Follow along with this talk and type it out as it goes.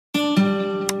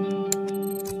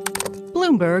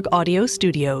Bloomberg Audio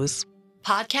Studios.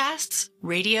 Podcasts,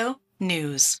 radio,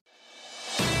 news.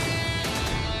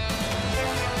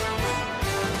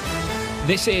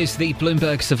 This is the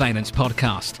Bloomberg Surveillance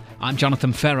Podcast. I'm Jon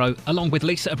Ferro, along with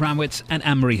Lisa Abramowicz and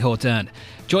Anne-Marie Hordern.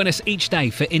 Join us each day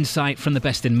for insight from the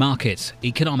best in markets,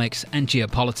 economics and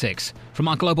geopolitics. From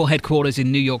our global headquarters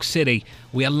in New York City,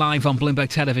 we are live on Bloomberg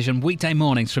Television weekday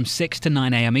mornings from 6 to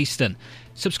 9 a.m. Eastern.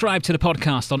 Subscribe to the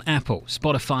podcast on Apple,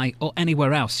 Spotify or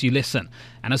anywhere else you listen.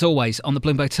 And as always, on the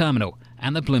Bloomberg Terminal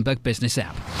and the Bloomberg Business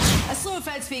app. A slew of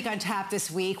Fed speak on tap this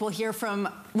week. We'll hear from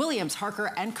Williams,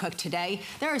 Harker, and Cook today.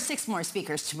 There are 6 more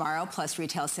speakers tomorrow, plus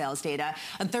retail sales data.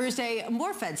 On Thursday,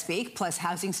 more Fed speak, plus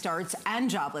housing starts and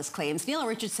jobless claims. Nela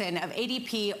Richardson of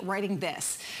ADP writing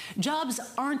this: jobs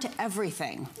aren't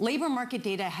everything. Labor market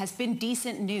data has been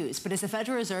decent news, but as the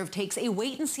Federal Reserve takes a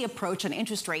wait-and-see approach on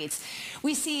interest rates,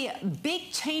 we see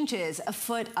big changes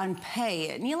afoot on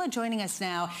pay. Nela joining us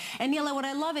now. And Nela, what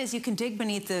I love is you can dig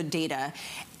beneath the data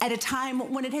at a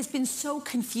time when it has been so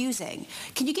confusing.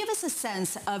 Can you give us a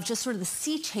sense of just sort of the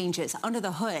sea changes under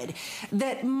the hood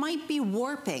that might be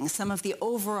warping some of the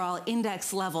overall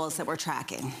index levels that we're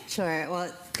tracking? Sure.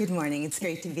 Well, good morning. It's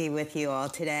great to be with you all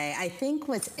today. I think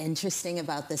what's interesting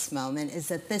about this moment is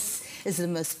that this is the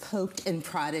most poked and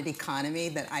prodded economy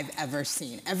that I've ever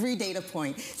seen. Every data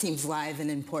point seems live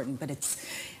and important, but it's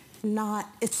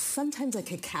sometimes a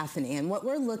cacophony. And what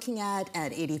we're looking at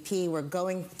ADP, we're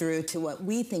going through to what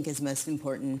we think is most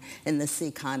important in this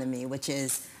economy, which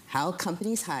is how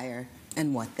companies hire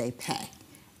and what they pay.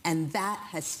 And that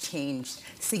has changed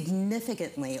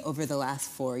significantly over the last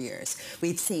 4 years.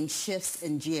 We've seen shifts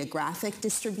in geographic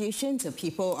distribution, so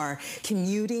people are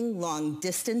commuting long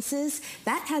distances.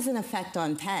 That has an effect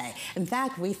on pay. In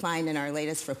fact, we find in our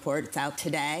latest report, it's out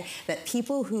today, that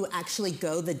people who actually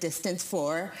go the distance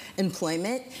for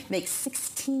employment make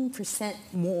 16%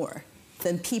 more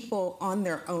than people on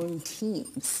their own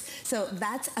teams. So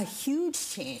that's a huge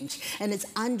change, and it's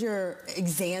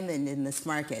under-examined in this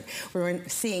market. We're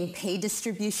seeing pay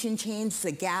distribution change.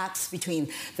 The gaps between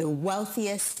the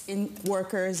wealthiest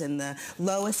workers and the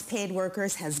lowest paid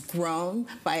workers has grown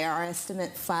by our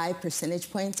estimate 5 percentage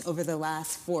points over the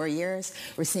last 4 years.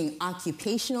 We're seeing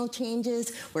occupational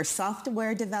changes where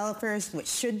software developers, which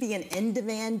should be an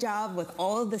in-demand job with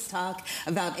all of this talk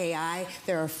about AI,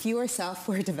 there are fewer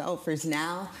software developers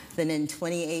now than in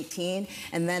 2018.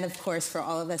 And then, of course, for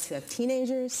all of us who have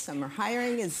teenagers, summer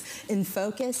hiring is in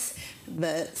focus.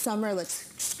 The summer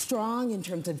looks strong in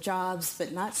terms of jobs,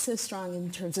 but not so strong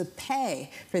in terms of pay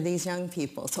for these young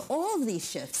people. So all of these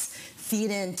shifts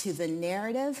feed into the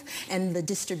narrative and the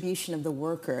distribution of the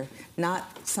worker,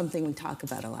 not something we talk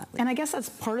about a lot lately. And I guess that's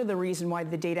part of the reason why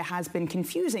the data has been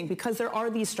confusing, because there are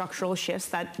these structural shifts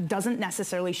that doesn't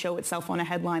necessarily show itself on a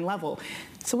headline level.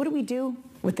 So what do we do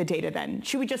with the data then?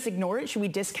 Should we just ignore it? Should we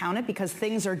discount it because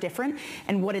things are different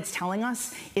and what it's telling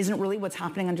us isn't really what's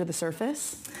happening under the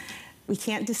surface? We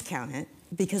can't discount it,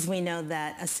 because we know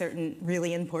that a certain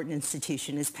really important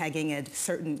institution is pegging a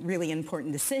certain really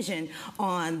important decision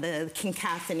on the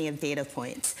cacophony of data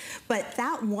points. But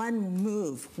that one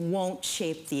move won't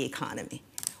shape the economy.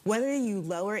 Whether you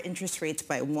lower interest rates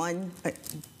by one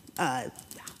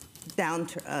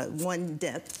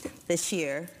dip this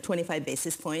year, 25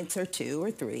 basis points or 2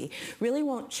 or 3, really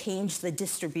won't change the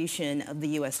distribution of the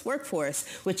U.S. workforce,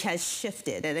 which has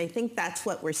shifted. And I think that's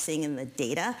what we're seeing in the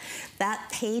data. That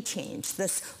pay change,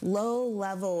 this low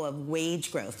level of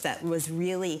wage growth that was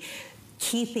really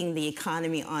keeping the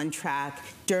economy on track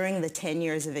during the 10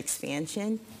 years of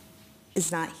expansion,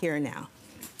 is not here now.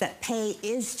 That pay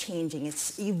is changing,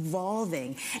 it's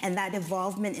evolving, and that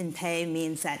evolvement in pay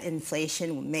means that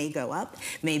inflation may go up,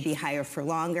 may be higher for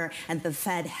longer, and the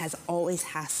Fed always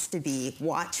has to be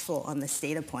watchful on this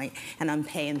data point and on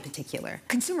pay in particular.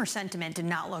 Consumer sentiment did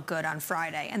not look good on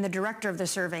Friday, and the director of the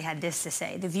survey had this to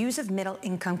say: the views of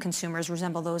middle-income consumers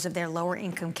resemble those of their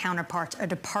lower-income counterparts, a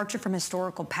departure from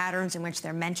historical patterns in which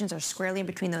their mentions are squarely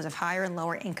between those of higher and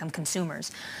lower-income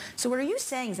consumers. So what are you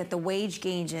saying is that the wage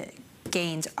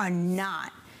gains are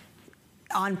not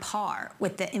on par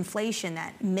with the inflation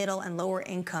that middle and lower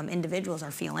income individuals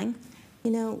are feeling?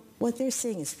 You know, what they're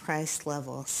seeing is price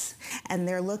levels, and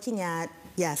they're looking at,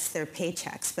 yes, their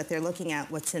paychecks, but they're looking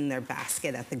at what's in their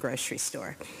basket at the grocery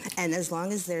store. And as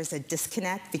long as there's a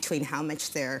disconnect between how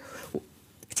much they're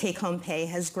take-home pay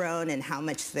has grown and how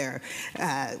much their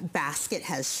basket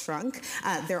has shrunk,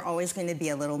 they're always going to be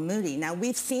a little moody. Now,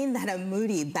 we've seen that a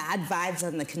moody, bad vibes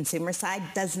on the consumer side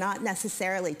does not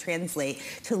necessarily translate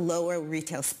to lower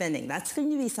retail spending. That's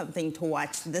going to be something to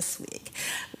watch this week.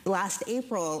 Last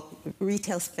April,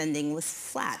 retail spending was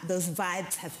flat. Those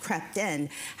vibes have crept in.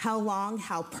 How long,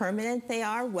 how permanent they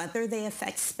are, whether they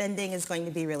affect spending is going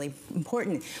to be really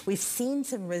important. We've seen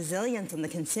some resilience in the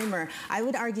consumer, I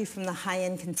would argue from the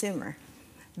high-end consumer.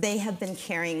 They have been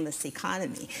carrying this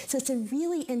economy. So it's a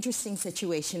really interesting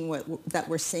situation that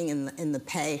we're seeing in the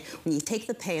pay, when you take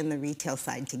the pay and the retail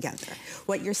side together.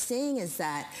 What you're seeing is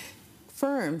that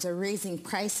firms are raising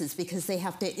prices because they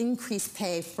have to increase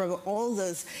pay for all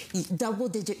those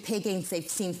double-digit pay gains they've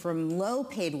seen from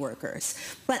low-paid workers.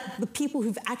 But the people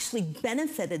who've actually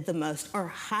benefited the most are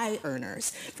high earners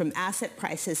from asset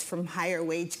prices, from higher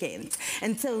wage gains.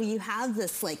 And so you have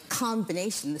this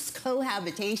combination, this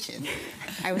cohabitation.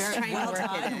 I was trying to work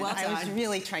it in. I was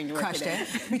really trying to work it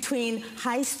in. Between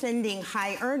high-spending,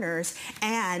 high earners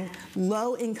and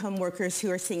low-income workers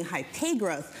who are seeing high pay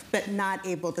growth but not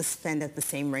able to spend at the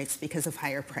same rates because of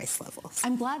higher price levels.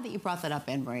 I'm glad that you brought that up,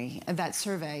 Anne-Marie. That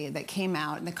survey that came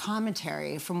out and the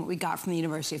commentary from what we got from the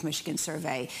University of Michigan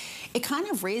survey, it kind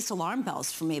of raised alarm bells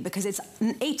for me because it's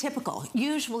atypical.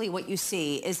 Usually what you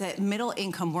see is that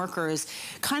middle-income workers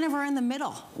kind of are in the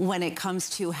middle when it comes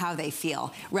to how they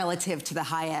feel relative to the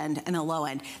high end and the low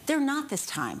end. They're not this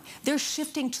time. They're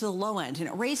shifting to the low end, and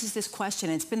it raises this question,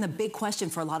 and it's been the big question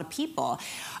for a lot of people.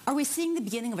 Are we seeing the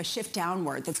beginning of a shift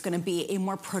downward that's going to be a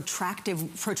more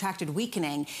protracted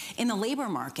weakening in the labor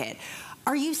market?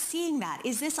 Are you seeing that?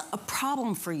 Is this a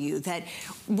problem for you that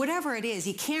whatever it is,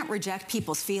 you can't reject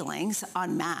people's feelings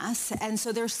en masse, and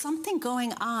so there's something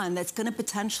going on that's going to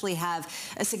potentially have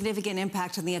a significant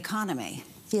impact on the economy?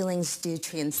 Feelings do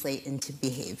translate into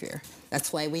behavior.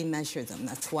 That's why we measure them.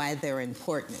 That's why they're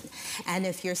important. And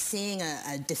if you're seeing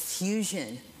a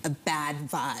diffusion of bad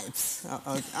vibes,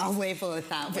 I'll label it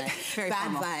that way,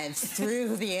 bad vibes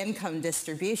through the income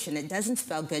distribution, it doesn't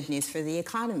spell good news for the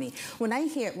economy. What I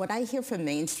hear from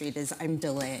Main Street is I'm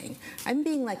delaying. I'm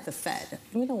being like the Fed.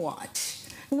 I'm going to watch.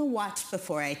 I'm going to watch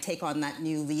before I take on that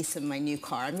new lease in my new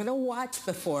car. I'm going to watch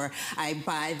before I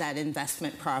buy that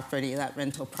investment property, that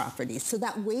rental property. So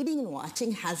that waiting and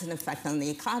watching has an effect on the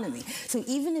economy. So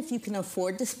even if you can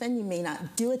afford to spend, you may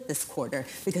not do it this quarter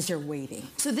because you're waiting.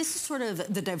 So this is sort of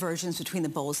the divergence between the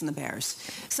bulls and the bears.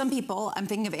 Some people, I'm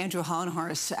thinking of Andrew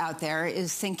Hollenhorst out there,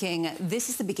 is thinking this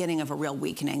is the beginning of a real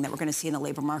weakening that we're going to see in the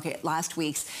labor market. Last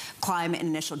week's climb in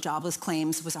initial jobless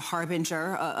claims was a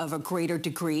harbinger of a greater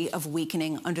degree of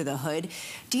weakening under the hood.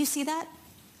 Do you see that?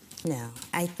 No.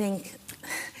 I think,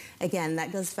 again,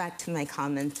 that goes back to my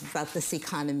comment about this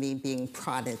economy being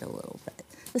prodded a little bit.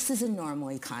 This is a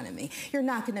normal economy. You're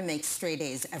not going to make straight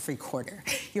A's every quarter.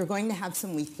 You're going to have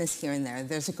some weakness here and there.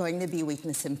 There's going to be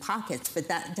weakness in pockets, but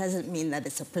that doesn't mean that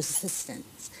it's a persistent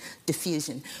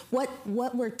diffusion. What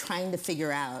we're trying to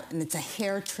figure out, and it's a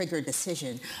hair-trigger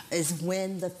decision, is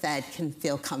when the Fed can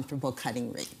feel comfortable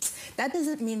cutting rates. That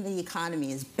doesn't mean the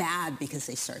economy is bad because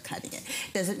they start cutting it.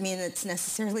 It doesn't mean it's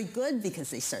necessarily good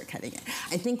because they start cutting it.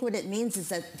 I think what it means is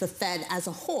that the Fed as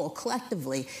a whole,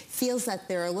 collectively, feels that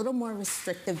they're a little more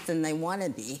restrictive than they want to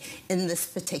be in this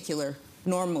particular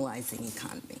normalizing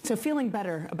economy. So feeling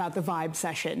better about the vibe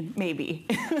session, maybe.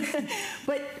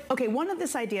 But, okay, one of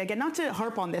this idea, again, not to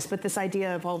harp on this, but this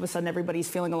idea of all of a sudden everybody's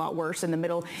feeling a lot worse and the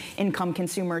middle income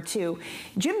consumer too.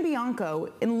 Jim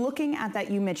Bianco, in looking at that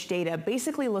UMich data,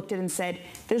 basically looked at it and said,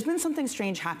 there's been something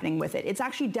strange happening with it. It's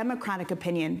actually Democratic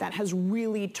opinion that has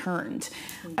really turned.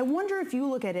 I wonder if you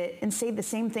look at it and say the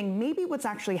same thing, maybe what's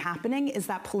actually happening is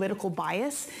that political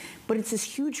bias, but it's this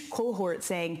huge cohort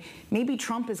saying maybe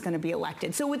Trump is going to be elected.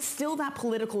 So it's still that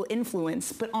political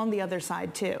influence, but on the other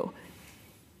side too.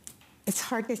 It's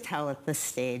hard to tell at this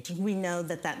stage. We know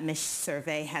that MISH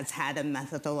survey has had a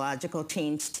methodological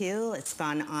change too. It's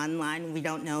gone online. We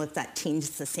don't know if that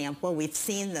changes the sample. We've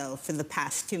seen, though, for the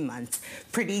past 2 months,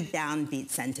 pretty downbeat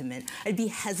sentiment. I'd be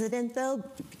hesitant, though,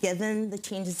 given the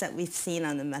changes that we've seen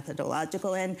on the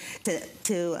methodological end,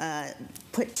 to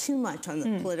put too much on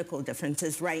the political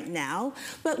differences right now.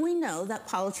 But we know that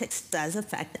politics does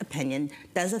affect opinion,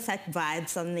 does affect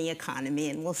vibes on the economy,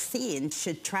 and we'll see and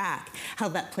should track how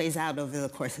that plays out over the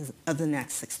course of the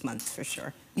next 6 months for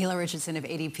sure. Nela Richardson of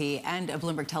ADP and a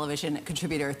Bloomberg Television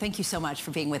contributor, thank you so much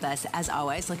for being with us, as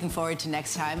always. Looking forward to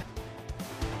next time.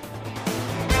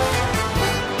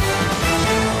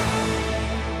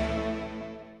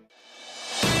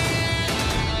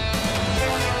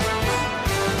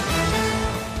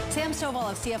 Stovall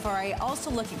Stovall of CFRA also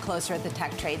looking closer at the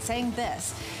tech trade, saying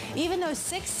this: even though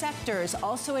 6 sectors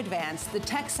also advanced, the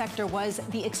tech sector was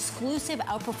the exclusive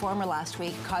outperformer last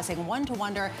week, causing one to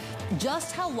wonder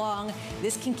just how long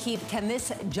this can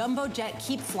this jumbo jet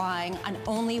keep flying on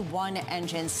only one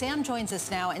engine. Sam joins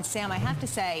us now, and Sam, I have to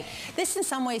say, this in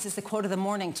some ways is the quote of the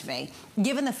morning to me,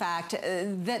 given the fact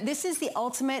that this is the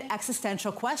ultimate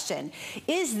existential question.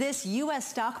 Is this U.S.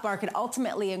 stock market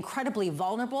ultimately incredibly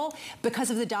vulnerable because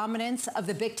of the dominance of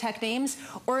the big tech names,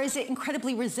 or is it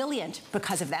incredibly resilient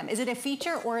because of them? Is it a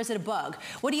feature or is it a bug?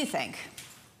 What do you think?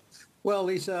 Well,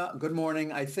 Lisa, good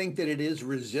morning. I think that it is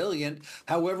resilient.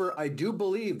 However, I do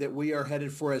believe that we are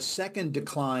headed for a second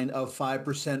decline of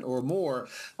 5% or more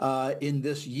in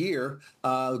this year.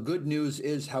 Good news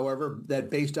is, however,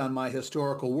 that based on my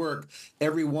historical work,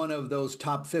 every one of those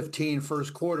top 15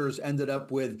 first quarters ended up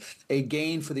with a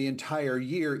gain for the entire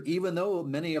year, even though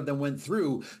many of them went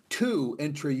through 2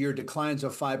 intra-year declines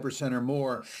of 5% or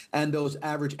more, and those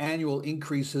average annual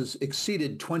increases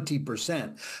exceeded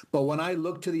 20%. But when I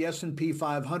look to the S&P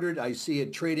 500, I see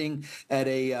it trading at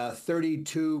a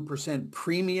 32%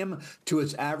 premium to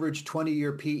its average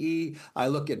 20-year PE. I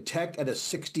look at tech at a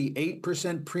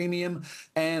 68% premium,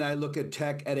 and I look at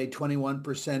tech at a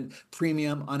 21%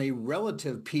 premium on a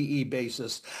relative PE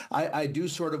basis. I do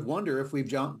sort of wonder if we've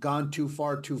gone too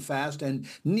far too fast and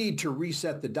need to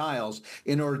reset the dials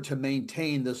in order to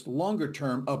maintain this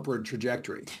longer-term upward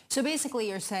trajectory. So basically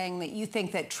you're saying that you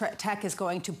think that tech is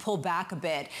going to pull back a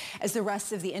bit as the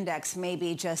rest of the index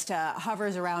maybe just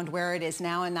hovers around where it is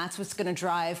now, and that's what's going to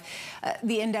drive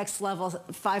the index level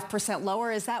 5%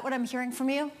 lower. Is that what I'm hearing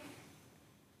from you?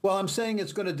 Well, I'm saying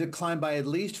it's going to decline by at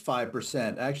least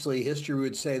 5%. Actually, history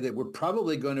would say that we're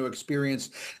probably going to experience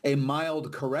a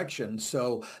mild correction.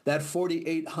 So that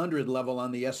 4,800 level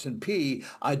on the S&P,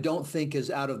 I don't think is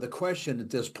out of the question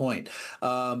at this point.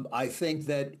 I think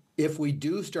that if we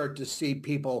do start to see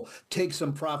people take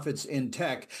some profits in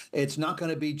tech, it's not going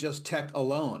to be just tech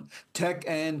alone. Tech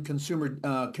and consumer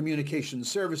communication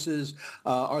services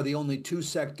are the only 2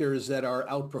 sectors that are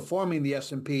outperforming the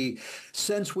S&P,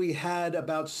 since we had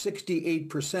about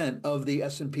 68% of the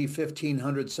S&P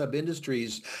 1500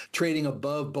 sub-industries trading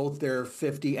above both their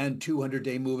 50 and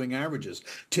 200-day moving averages.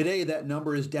 Today, that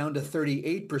number is down to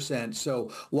 38%.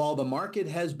 So while the market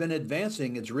has been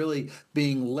advancing, it's really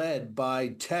being led by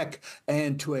tech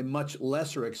and to a much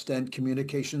lesser extent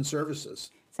communication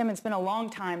services. Sam, it's been a long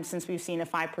time since we've seen a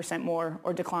 5% more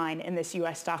or decline in this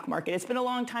U.S. stock market. It's been a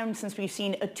long time since we've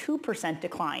seen a 2%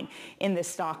 decline in this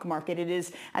stock market. It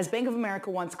is, as Bank of America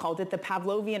once called it, the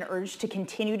Pavlovian urge to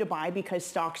continue to buy because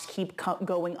stocks keep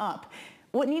going up.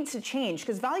 What needs to change?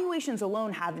 Because valuations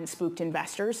alone haven't spooked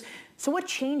investors. So what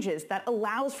changes that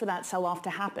allows for that sell-off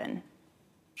to happen?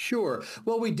 Sure.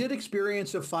 Well, we did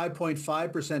experience a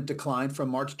 5.5% decline from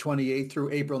March 28th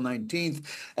through April 19th,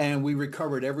 and we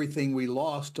recovered everything we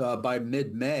lost by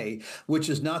mid-May, which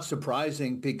is not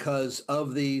surprising because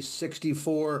of the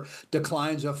 64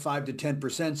 declines of 5 to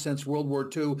 10% since World War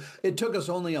II. It took us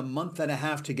only a month and a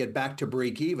half to get back to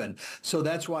break even. So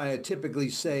that's why I typically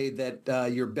say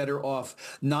that you're better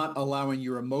off not allowing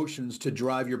your emotions to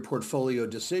drive your portfolio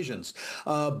decisions.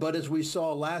 But as we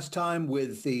saw last time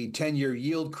with the 10-year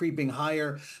yield creeping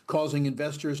higher, causing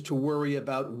investors to worry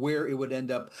about where it would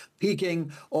end up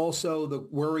peaking. Also, the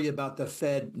worry about the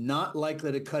Fed not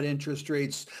likely to cut interest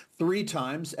rates 3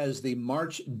 times, as the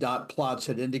March dot plots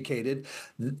had indicated.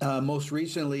 Most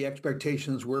recently,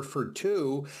 expectations were for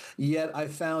 2, yet I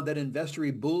found that investor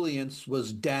ebullience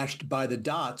was dashed by the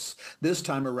dots this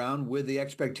time around, with the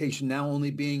expectation now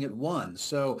only being at 1.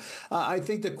 So I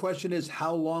think the question is,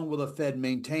 how long will the Fed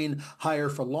maintain higher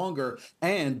for longer,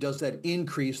 and does that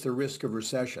increase the risk of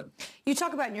recession? You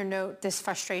talk about in your note this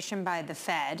frustration by the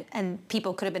Fed, and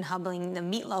people could have been humming the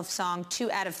Meatloaf song,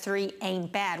 2 out of 3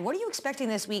 ain't bad. What are you expecting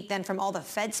this week then from all the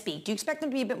Fed speak? Do you expect them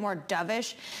to be a bit more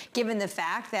dovish, given the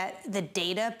fact that the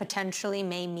data potentially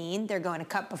may mean they're going to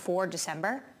cut before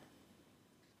December?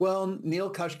 Well, Neil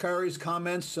Kashkari's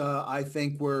comments, I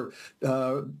think, were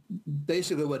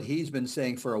basically what he's been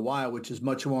saying for a while, which is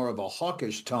much more of a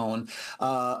hawkish tone.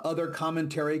 Other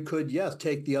commentary could, yes,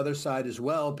 take the other side as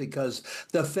well, because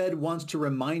the Fed wants to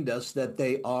remind us that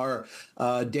they are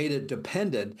data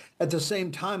dependent. At the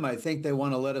same time, I think they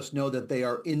want to let us know that they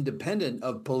are independent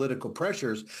of political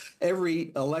pressures.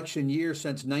 Every election year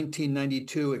since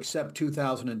 1992, except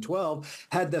 2012,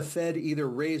 had the Fed either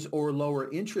raise or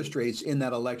lower interest rates in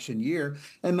that election year,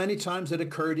 and many times it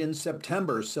occurred in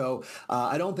September. So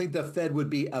I don't think the Fed would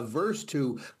be averse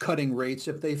to cutting rates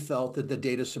if they felt that the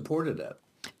data supported it.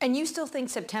 And you still think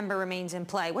September remains in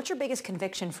play. What's your biggest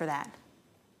conviction for that?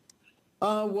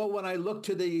 Well, when I look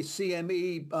to the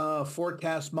CME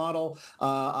forecast model,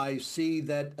 I see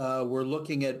that we're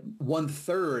looking at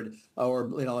 1/3 or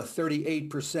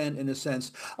 38% in a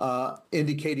sense,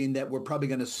 indicating that we're probably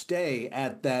going to stay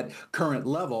at that current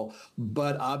level.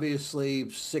 But obviously,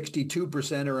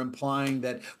 62% are implying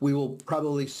that we will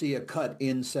probably see a cut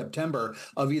in September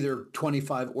of either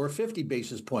 25 or 50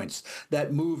 basis points.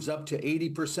 That moves up to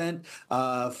 80%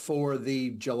 for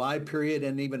the July period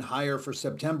and even higher for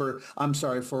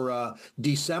for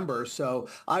December. So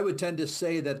I would tend to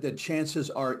say that the chances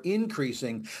are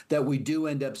increasing that we do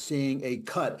end up seeing a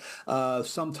cut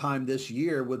sometime this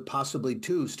year, with possibly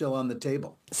two still on the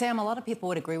table. Sam, a lot of people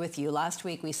would agree with you. Last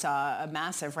week, we saw a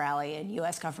massive rally in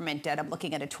U.S. government debt. I'm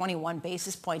looking at a 21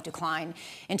 basis point decline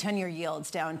in 10-year yields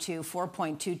down to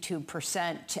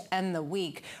 4.22% to end the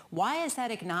week. Why is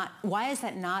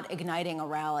that not igniting a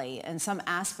rally in some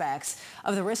aspects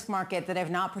of the risk market that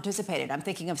have not participated? I'm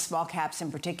thinking of small caps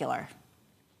in particular.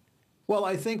 Well,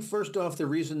 I think first off, the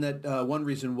reason that one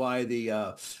reason why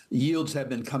the yields have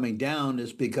been coming down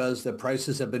is because the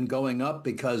prices have been going up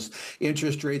because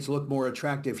interest rates look more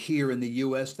attractive here in the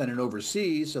U.S. than in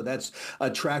overseas. So that's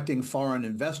attracting foreign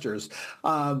investors.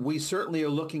 We certainly are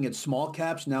looking at small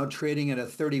caps now trading at a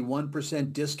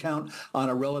 31% discount on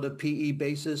a relative PE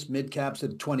basis, mid caps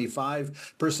at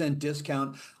 25%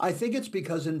 discount. I think it's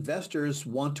because investors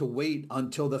want to wait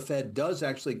until the Fed does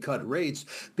actually cut rates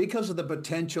because of the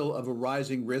potential of a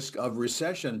rising risk of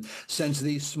recession, since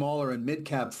these smaller and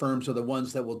mid-cap firms are the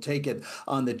ones that will take it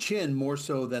on the chin more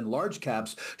so than large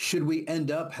caps should we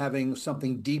end up having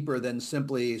something deeper than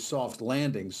simply a soft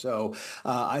landing. So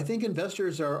I think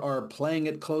investors are playing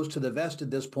it close to the vest at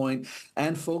this point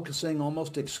and focusing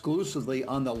almost exclusively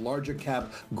on the larger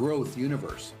cap growth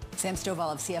universe. Sam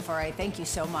Stovall of CFRA, thank you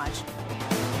so much.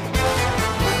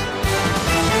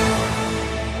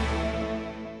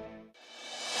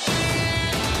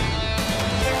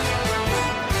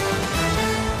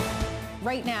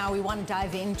 Right now, we want to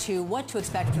dive into what to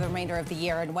expect for the remainder of the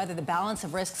year and whether the balance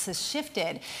of risks has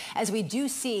shifted as we do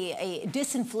see a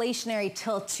disinflationary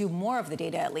tilt to more of the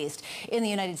data, at least, in the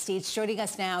United States. Joining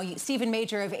us now, Stephen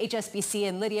Major of HSBC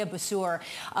and Lydia Boussour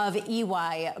of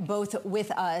EY, both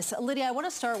with us. Lydia, I want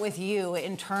to start with you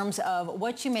in terms of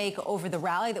what you make over the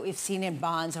rally that we've seen in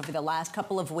bonds over the last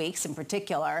couple of weeks in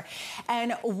particular,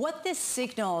 and what this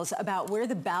signals about where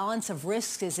the balance of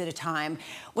risks is at a time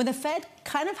when the Fed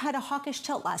kind of had a hawkish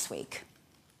tilt last week.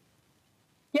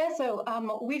 Yeah, so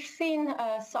we've seen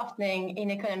a softening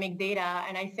in economic data,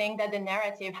 and I think that the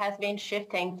narrative has been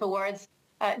shifting towards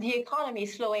the economy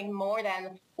slowing more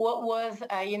than what was,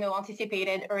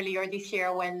 anticipated earlier this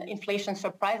year when inflation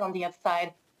surprised on the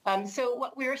upside. So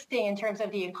what we're seeing in terms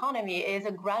of the economy is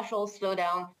a gradual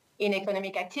slowdown in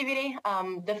economic activity.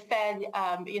 The Fed,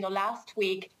 last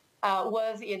week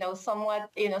was, somewhat,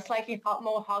 slightly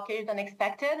more hawkish than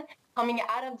expected. Coming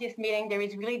out of this meeting, there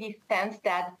is really this sense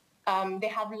that they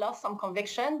have lost some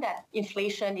conviction that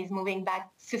inflation is moving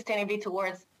back sustainably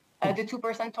towards the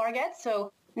 2% target.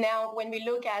 So now when we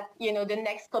look at, the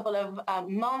next couple of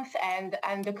months and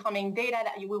the coming data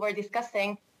that we were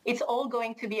discussing, it's all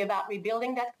going to be about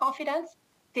rebuilding that confidence,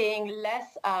 seeing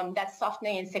less that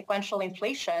softening in sequential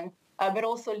inflation, but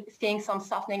also seeing some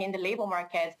softening in the labor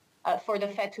market for the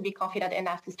Fed to be confident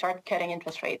enough to start cutting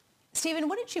interest rates. Stephen,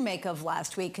 what did you make of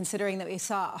last week, considering that we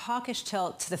saw a hawkish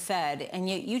tilt to the Fed, and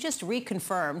you just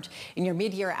reconfirmed in your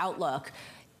mid-year outlook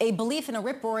a belief in a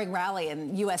rip-roaring rally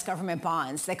in U.S. government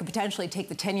bonds that could potentially take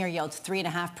the 10-year yield to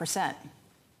 3.5%?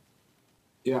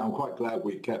 Yeah, I'm quite glad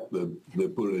we kept the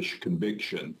bullish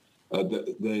conviction.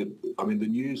 The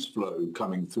news flow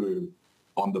coming through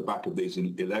on the back of these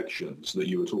elections that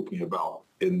you were talking about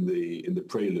in the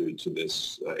prelude to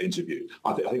this interview,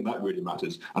 I think that really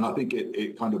matters. And I think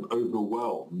it kind of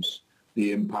overwhelms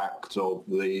the impact of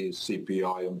the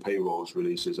CPI and payrolls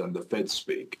releases and the Fed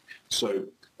speak. So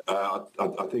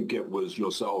I think it was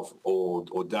yourself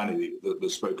or Danny that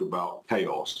spoke about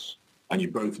chaos, and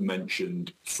you both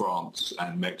mentioned France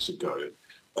and Mexico.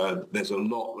 There's a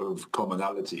lot of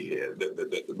commonality here.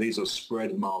 These are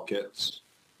spread markets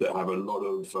that have a lot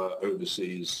of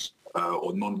overseas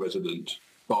or non-resident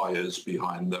buyers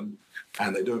behind them,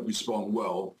 and they don't respond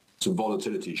well to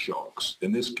volatility shocks.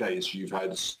 In this case, you've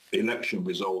had election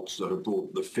results that have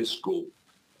brought the fiscal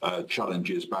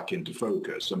challenges back into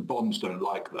focus, and bonds don't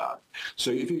like that.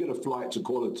 So if you get a flight to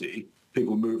quality,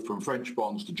 people move from French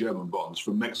bonds to German bonds,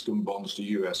 from Mexican bonds to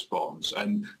US bonds,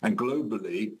 and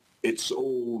globally, it's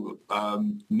all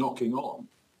knocking on.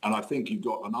 And I think you've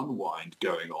got an unwind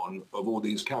going on of all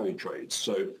these carry trades.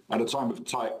 So at a time of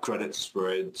tight credit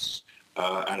spreads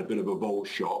and a bit of a vol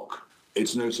shock,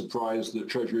 it's no surprise that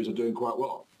treasuries are doing quite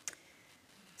well.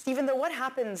 Stephen, though, what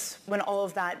happens when all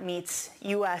of that meets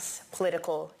U.S.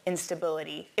 political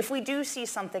instability? If we do see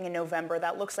something in November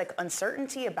that looks like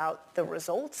uncertainty about the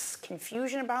results,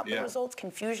 confusion about the results,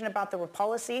 confusion about the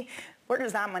policy, where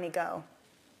does that money go?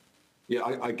 Yeah,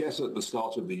 I guess at the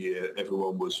start of the year,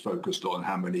 everyone was focused on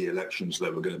how many elections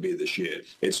there were going to be this year.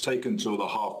 It's taken till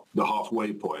the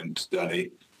halfway point,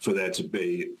 Danny, for there to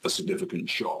be a significant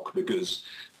shock because,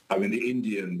 I mean, the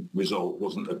Indian result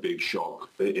wasn't a big shock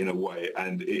in a way,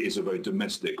 and it is a very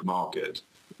domestic market.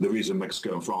 The reason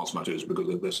Mexico and France matter is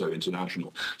because they're so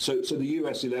international. So the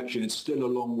US election is still a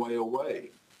long way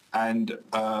away. And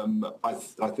I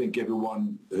think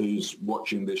everyone who's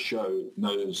watching this show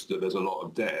knows that there's a lot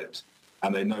of debt,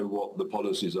 and they know what the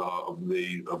policies are of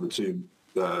the two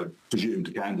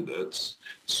presumed candidates.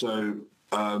 So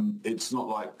it's not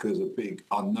like there's a big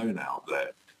unknown out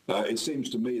there. It seems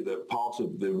to me that part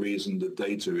of the reason the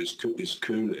data is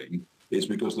cooling is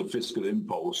because the fiscal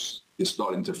impulse is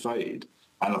starting to fade.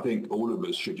 And I think all of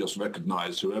us should just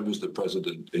recognize whoever's the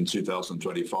president in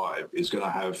 2025 is going to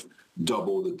have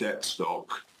double the debt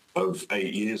stock of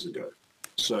 8 years ago.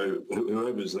 So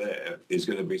whoever's there is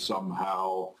going to be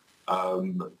somehow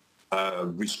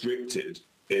restricted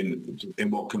in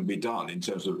what can be done in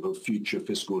terms of future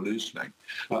fiscal loosening.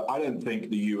 I don't think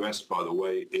the US, by the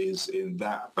way, is in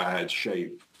that bad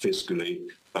shape fiscally.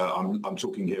 I'm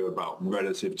talking here about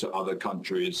relative to other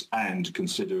countries and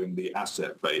considering the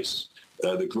asset base.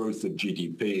 The growth of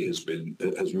GDP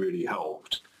has really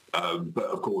helped. But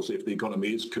of course, if the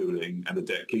economy is cooling and the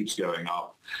debt keeps going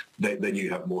up, then you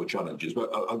have more challenges. But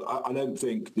I don't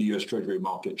think the US Treasury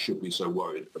market should be so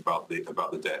worried about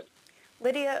the debt.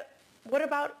 Lydia, what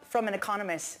about from an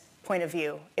economist's point of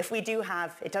view? If we do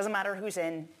have, it doesn't matter who's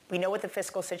in, we know what the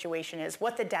fiscal situation is,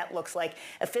 what the debt looks like,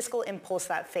 a fiscal impulse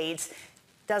that fades,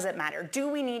 does it matter? Do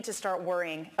we need to start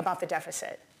worrying about the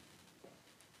deficit?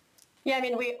 Yeah, I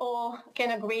mean, we all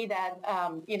can agree that,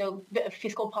 the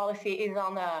fiscal policy is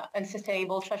on an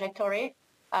unsustainable trajectory.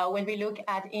 When we look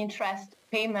at interest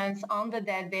payments on the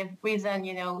debt, they've risen,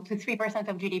 to 3%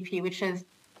 of GDP, which is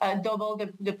double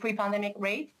the pre-pandemic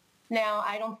rate. Now,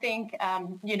 I don't think,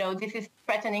 this is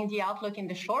threatening the outlook in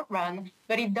the short run,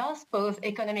 but it does pose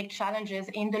economic challenges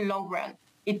in the long run.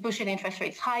 It pushes interest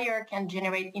rates higher, can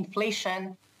generate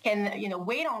inflation, can,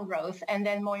 weigh on growth. And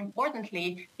then more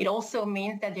importantly, it also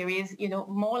means that there is,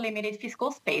 more limited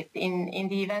fiscal space in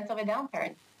the event of a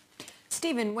downturn.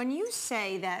 Stephen, when you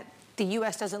say that the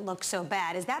U.S. doesn't look so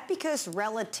bad, is that because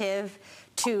relative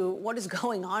to what is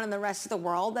going on in the rest of the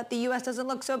world that the U.S. doesn't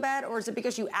look so bad? Or is it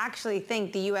because you actually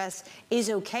think the U.S. is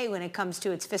okay when it comes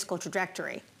to its fiscal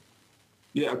trajectory?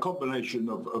 Yeah, a combination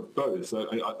of both. I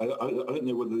don't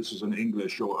know whether this is an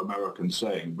English or American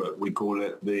saying, but we call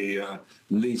it the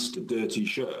least dirty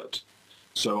shirt.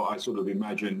 So I sort of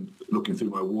imagine looking through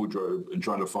my wardrobe and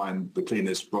trying to find the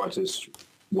cleanest, brightest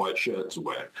white shirt to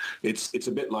wear. It's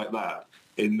a bit like that,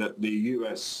 in that the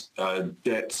US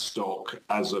debt stock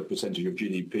as a percentage of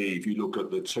GDP, if you look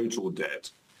at the total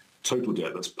debt,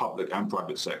 that's public and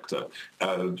private sector,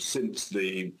 since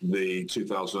the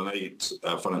 2008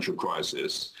 financial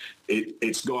crisis,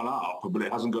 it's gone up, but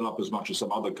it hasn't gone up as much as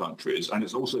some other countries. And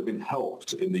it's also been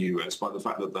helped in the US by the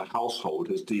fact that the household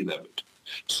has delevered.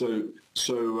 So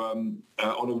on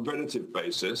a relative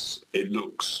basis, it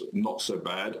looks not so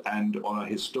bad, and on a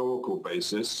historical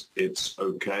basis, it's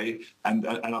okay. And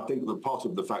I think that part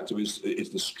of the factor is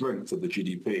the strength of the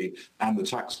GDP and the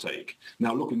tax take.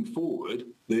 Now, looking forward,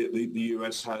 the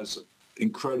US has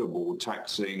incredible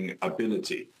taxing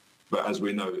ability, but as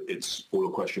we know, it's all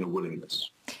a question of willingness.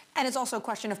 And it's also a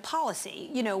question of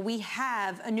policy. We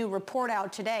have a new report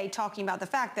out today talking about the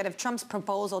fact that if Trump's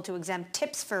proposal to exempt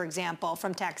tips, for example,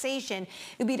 from taxation,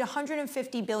 it would be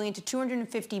 $150 billion to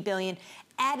 $250 billion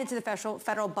added to the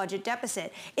federal budget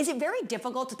deficit. Is it very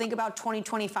difficult to think about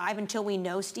 2025 until we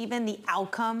know, Stephen, the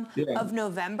outcome of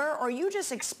November? Or are you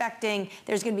just expecting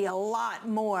there's going to be a lot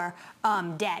more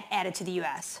debt added to the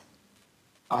U.S.?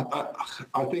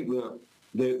 I think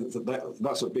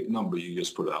that's a big number you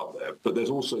just put out there, but there's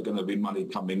also going to be money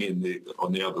coming in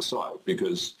on the other side,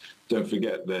 because don't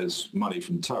forget there's money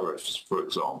from tariffs, for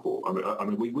example. I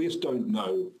mean, we just don't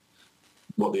know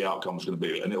what the outcome is going to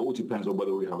be. And it all depends on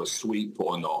whether we have a sweep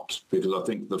or not, because I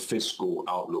think the fiscal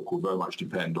outlook will very much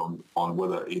depend on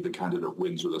whether either candidate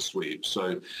wins with a sweep.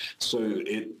 So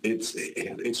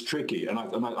it's tricky. And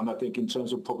I think in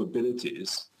terms of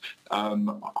probabilities,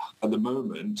 at the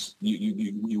moment,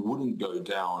 you wouldn't go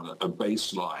down a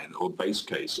baseline or base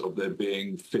case of there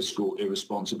being fiscal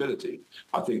irresponsibility.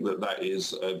 I think that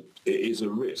it is a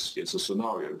risk. It's a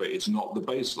scenario, but it's not the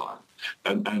baseline.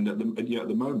 And at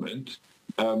the moment,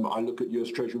 I look at US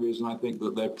Treasuries and I think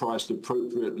that they're priced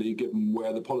appropriately given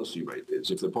where the policy rate is.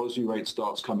 If the policy rate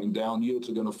starts coming down, yields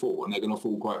are going to fall, and they're going to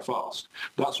fall quite fast.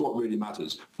 That's what really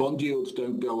matters. Bond yields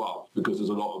don't go up because there's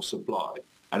a lot of supply.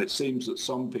 And it seems that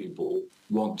some people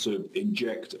want to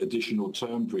inject additional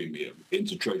term premium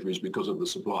into Treasuries because of the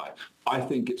supply. I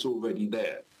think it's already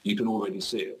there. You can already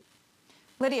see it.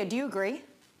 Lydia, do you agree?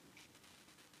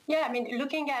 Yeah, I mean,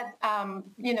 looking at,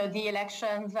 the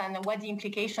elections and what the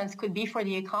implications could be for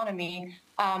the economy,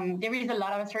 there is a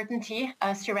lot of uncertainty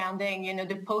surrounding,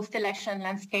 the post-election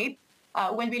landscape.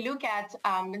 When we look at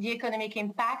the economic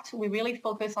impact, we really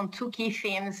focus on two key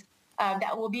themes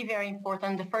that will be very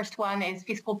important. The first one is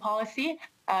fiscal policy,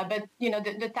 but,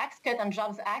 the Tax Cut and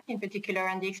Jobs Act in particular,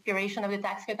 and the expiration of the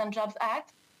Tax Cut and Jobs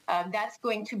Act, that's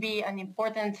going to be an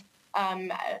important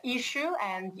issue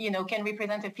and, can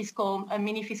represent a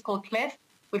mini fiscal cliff.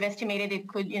 We've estimated it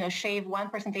could, shave 1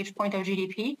 percentage point of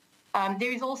GDP.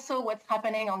 There is also what's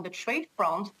happening on the trade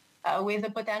front with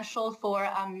the potential for,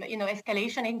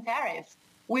 escalation in tariffs.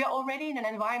 We are already in an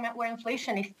environment where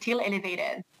inflation is still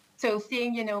elevated. So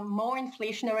seeing, more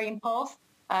inflationary impulse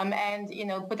and,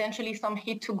 potentially some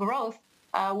hit to growth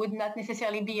would not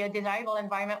necessarily be a desirable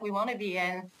environment we want to be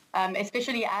in,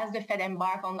 especially as the Fed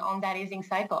embark on that easing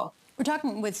cycle. We're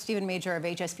talking with Stephen Major of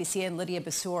HSBC and Lydia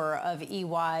Boussour of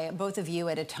EY, both of you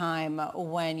at a time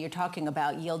when you're talking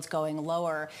about yields going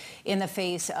lower in the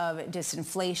face of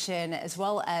disinflation, as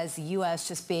well as the U.S.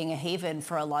 just being a haven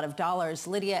for a lot of dollars.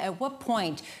 Lydia, at what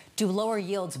point do lower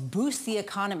yields boost the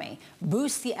economy,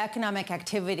 boost the economic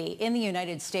activity in the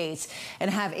United States,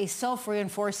 and have a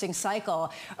self-reinforcing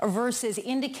cycle versus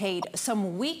indicate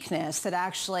some weakness that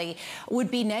actually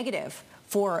would be negative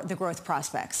for the growth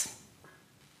prospects?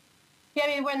 Yeah,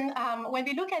 I mean, when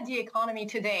we look at the economy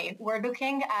today, we're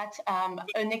looking at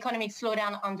an economic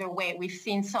slowdown underway. We've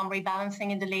seen some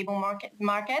rebalancing in the labor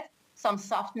market, some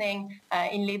softening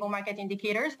in labor market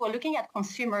indicators. We're looking at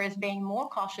consumers being more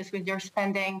cautious with their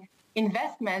spending,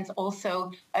 investments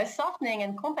also softening,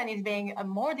 and companies being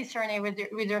more discerning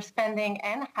with their spending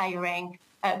and hiring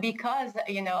because,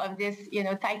 of this,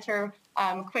 tighter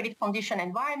credit condition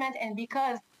environment, and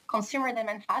because consumer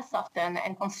demand has softened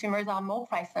and consumers are more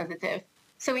price sensitive.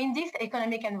 So in this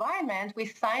economic environment,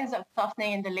 with signs of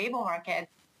softening in the labor market,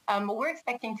 we're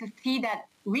expecting to see that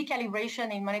recalibration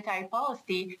in monetary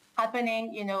policy happening,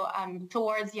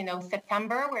 towards,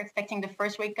 September. We're expecting the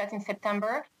first rate cut in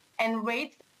September, and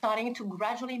rates starting to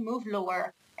gradually move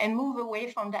lower and move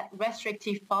away from that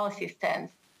restrictive policy stance.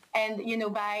 And,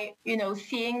 by,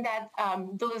 seeing that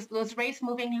those rates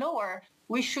moving lower,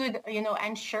 we should,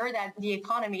 ensure that the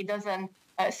economy doesn't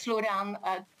slow down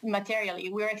materially.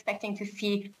 We're expecting to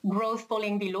see growth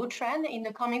falling below trend in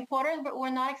the coming quarters, but we're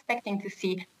not expecting to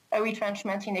see a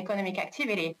retrenchment in economic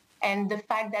activity. And the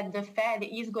fact that the Fed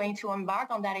is going to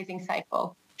embark on that easing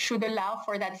cycle should allow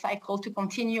for that cycle to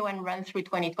continue and run through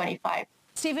 2025.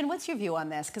 Stephen, what's your view on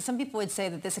this? Because some people would say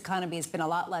that this economy has been a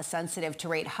lot less sensitive to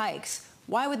rate hikes.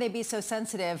 Why would they be so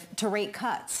sensitive to rate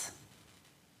cuts?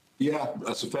 Yeah,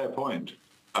 that's a fair point.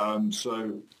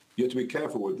 So you have to be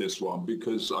careful with this one,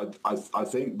 because I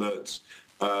think that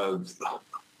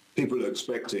people are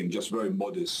expecting just very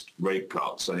modest rate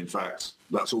cuts. And in fact,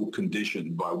 that's all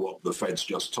conditioned by what the Fed's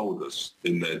just told us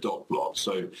in their dot plot.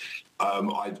 So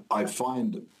I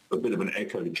find a bit of an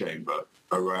echo chamber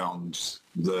around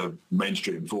the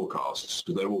mainstream forecasts,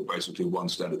 because they're all basically one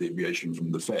standard deviation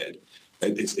from the Fed.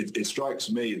 It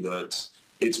strikes me that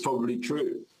it's probably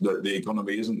true that the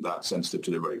economy isn't that sensitive to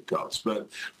the rate cuts. But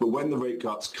when the rate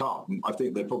cuts come, I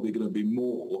think they're probably going to be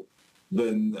more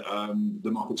than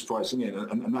the market's pricing in.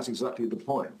 And that's exactly the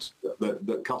point,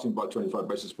 that cutting by 25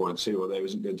 basis points here or there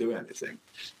isn't going to do anything.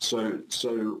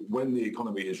 So when the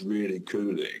economy is really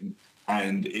cooling,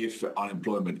 and if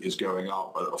unemployment is going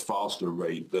up at a faster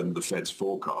rate than the Fed's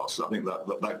forecast, I think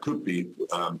that could be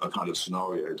a kind of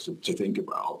scenario to think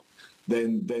about.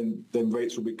 Then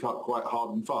rates will be cut quite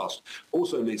hard and fast.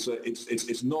 Also, Lisa,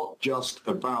 it's not just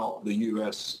about the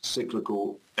US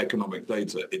cyclical economic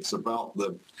data. It's about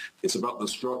the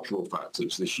structural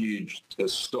factors, the huge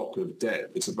stock of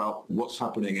debt. It's about what's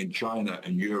happening in China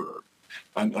and Europe.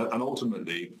 And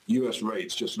ultimately, US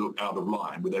rates just look out of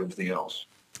line with everything else.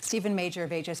 Stephen Major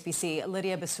of HSBC,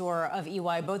 Lydia Boussour of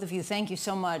EY, both of you, thank you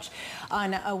so much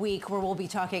on a week where we'll be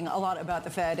talking a lot about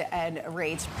the Fed and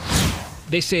rates.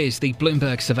 This is the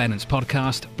Bloomberg Surveillance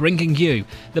Podcast, bringing you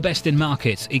the best in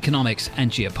markets, economics and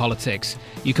geopolitics.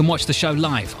 You can watch the show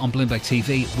live on Bloomberg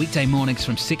TV weekday mornings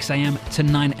from 6 a.m. to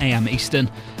 9 a.m. Eastern.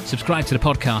 Subscribe to the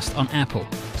podcast on Apple,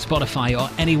 Spotify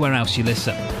or anywhere else you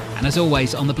listen. And as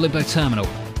always, on the Bloomberg Terminal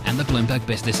and the Bloomberg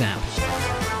Business app.